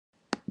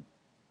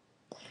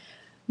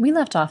We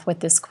left off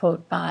with this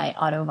quote by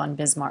Otto von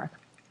Bismarck,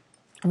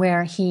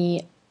 where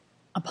he,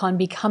 upon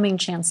becoming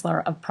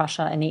Chancellor of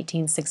Prussia in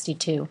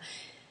 1862,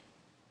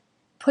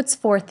 puts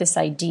forth this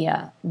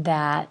idea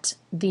that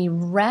the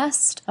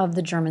rest of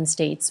the German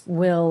states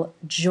will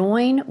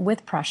join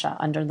with Prussia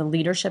under the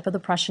leadership of the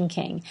Prussian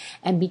king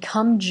and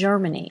become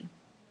Germany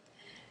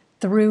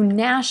through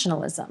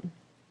nationalism,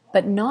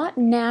 but not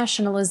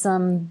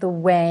nationalism the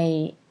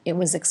way it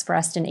was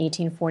expressed in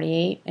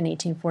 1848 and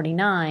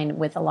 1849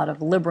 with a lot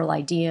of liberal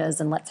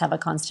ideas and let's have a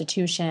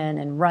constitution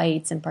and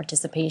rights and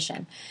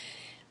participation.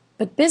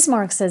 But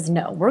Bismarck says,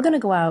 no, we're going to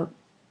go out,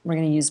 we're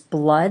going to use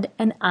blood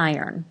and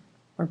iron.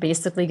 We're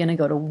basically going to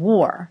go to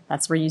war.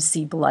 That's where you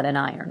see blood and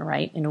iron,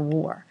 right, in a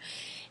war.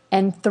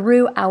 And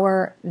through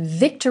our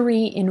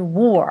victory in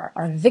war,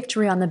 our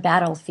victory on the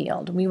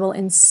battlefield, we will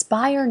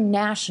inspire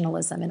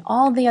nationalism in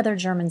all the other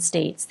German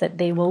states that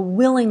they will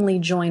willingly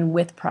join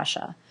with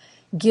Prussia,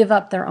 give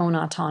up their own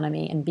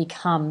autonomy, and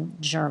become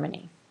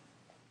Germany.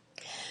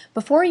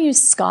 Before you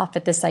scoff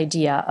at this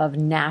idea of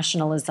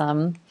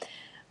nationalism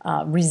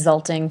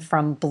resulting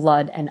from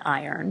blood and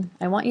iron,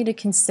 I want you to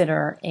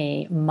consider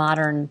a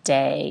modern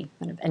day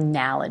kind of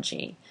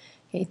analogy.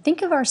 Okay,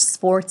 think of our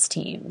sports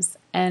teams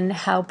and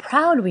how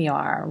proud we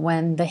are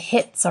when the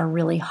hits are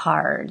really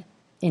hard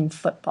in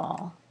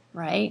football,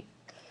 right?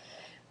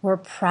 We're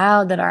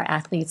proud that our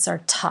athletes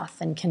are tough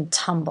and can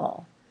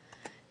tumble.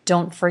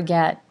 Don't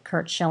forget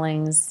Curt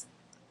Schilling's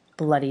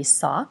bloody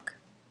sock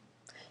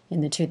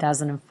in the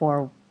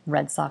 2004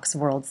 Red Sox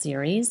World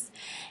Series.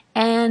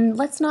 And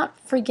let's not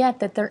forget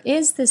that there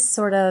is this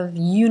sort of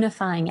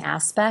unifying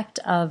aspect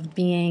of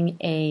being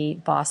a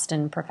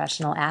Boston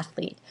professional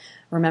athlete.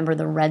 Remember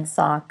the Red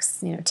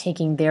Sox,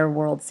 taking their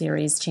World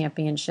Series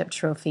championship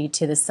trophy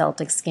to the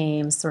Celtics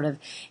game, sort of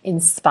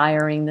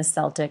inspiring the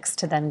Celtics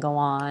to then go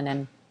on.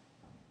 And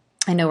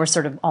I know we're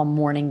sort of all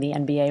mourning the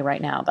NBA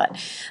right now, but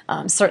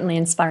certainly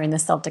inspiring the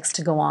Celtics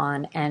to go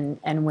on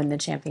and win the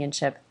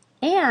championship.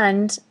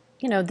 And,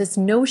 this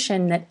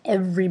notion that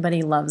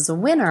everybody loves a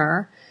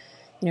winner.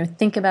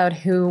 Think about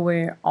who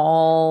we're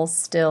all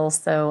still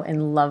so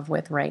in love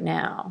with right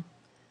now.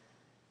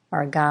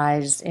 Our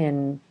guys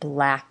in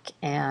black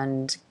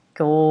and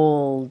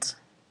gold.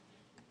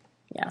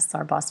 Yes,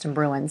 our Boston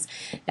Bruins.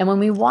 And when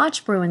we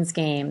watch Bruins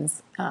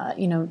games,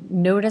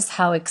 notice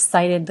how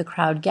excited the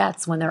crowd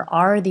gets when there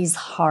are these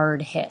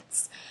hard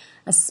hits,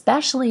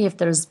 especially if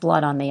there's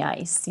blood on the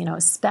ice,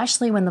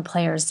 especially when the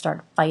players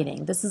start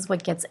fighting. This is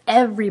what gets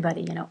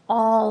everybody,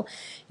 all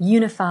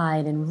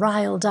unified and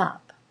riled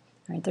up.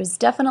 Right? There's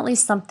definitely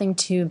something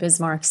to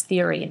Bismarck's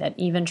theory that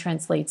even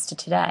translates to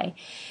today.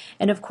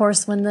 And of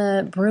course, when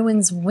the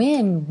Bruins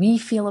win, we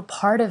feel a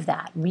part of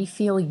that. We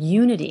feel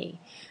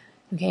unity.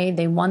 Okay,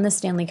 they won the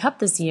Stanley Cup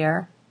this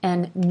year,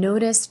 and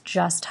notice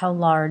just how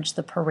large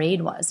the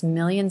parade was.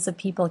 Millions of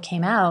people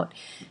came out,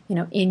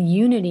 in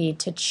unity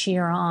to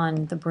cheer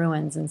on the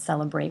Bruins and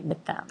celebrate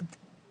with them.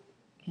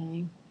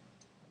 Okay.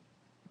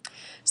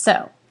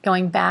 So,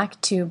 going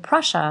back to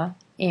Prussia,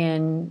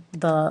 in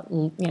the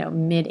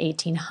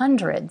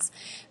mid-1800s,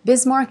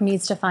 Bismarck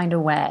needs to find a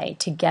way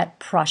to get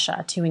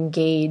Prussia to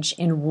engage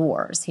in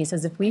wars. He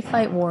says if we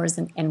fight wars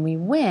and we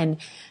win,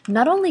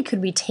 not only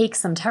could we take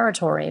some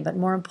territory, but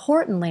more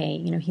importantly,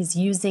 he's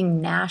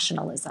using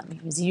nationalism.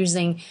 He's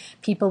using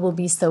people will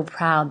be so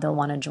proud they'll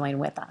want to join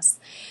with us.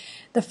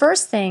 The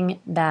first thing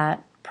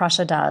that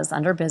Prussia does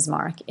under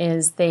Bismarck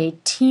is they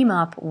team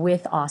up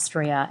with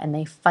Austria and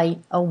they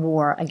fight a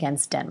war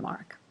against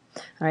Denmark.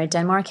 All right,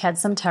 Denmark had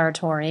some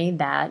territory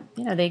that,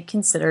 they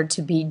considered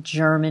to be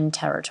German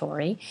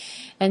territory.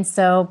 And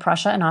so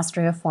Prussia and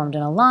Austria formed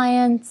an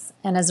alliance,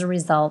 and as a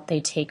result, they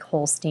take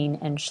Holstein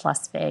and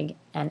Schleswig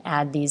and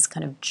add these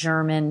kind of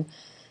German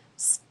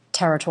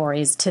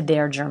territories to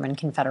their German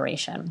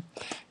confederation.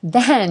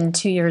 Then,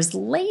 2 years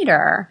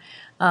later,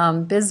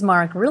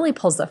 Bismarck really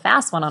pulls a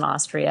fast one on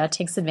Austria,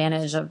 takes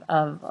advantage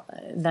of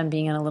them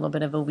being in a little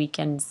bit of a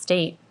weakened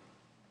state,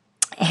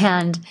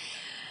 and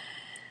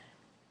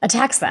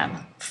attacks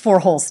them for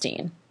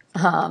Holstein.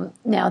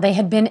 Now, they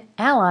had been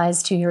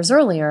allies 2 years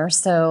earlier,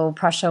 so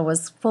Prussia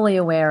was fully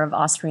aware of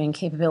Austrian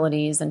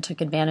capabilities and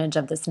took advantage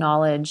of this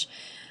knowledge.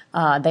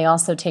 They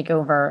also take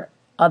over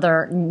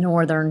other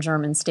northern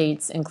German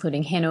states,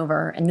 including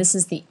Hanover, and this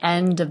is the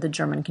end of the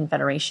German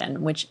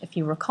Confederation, which, if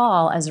you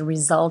recall, as a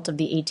result of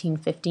the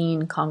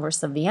 1815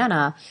 Congress of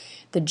Vienna,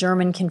 the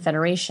German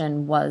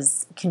Confederation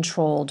was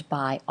controlled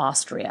by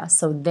Austria,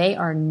 so they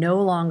are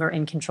no longer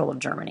in control of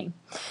Germany.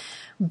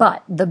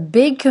 But the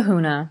big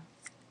kahuna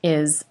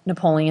is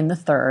Napoleon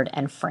III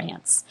and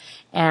France.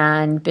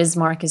 And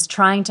Bismarck is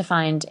trying to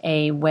find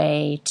a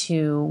way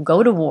to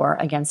go to war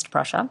against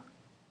Prussia.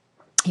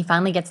 He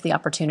finally gets the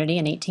opportunity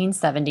in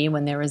 1870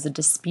 when there is a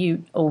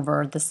dispute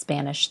over the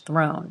Spanish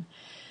throne.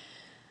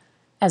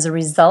 As a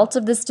result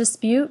of this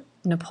dispute,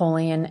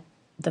 Napoleon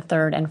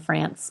III and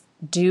France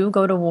do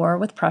go to war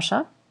with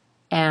Prussia,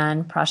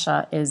 and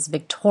Prussia is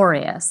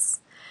victorious.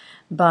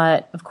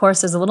 But, of course,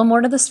 there's a little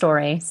more to the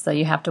story, so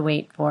you have to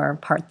wait for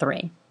part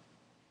 3.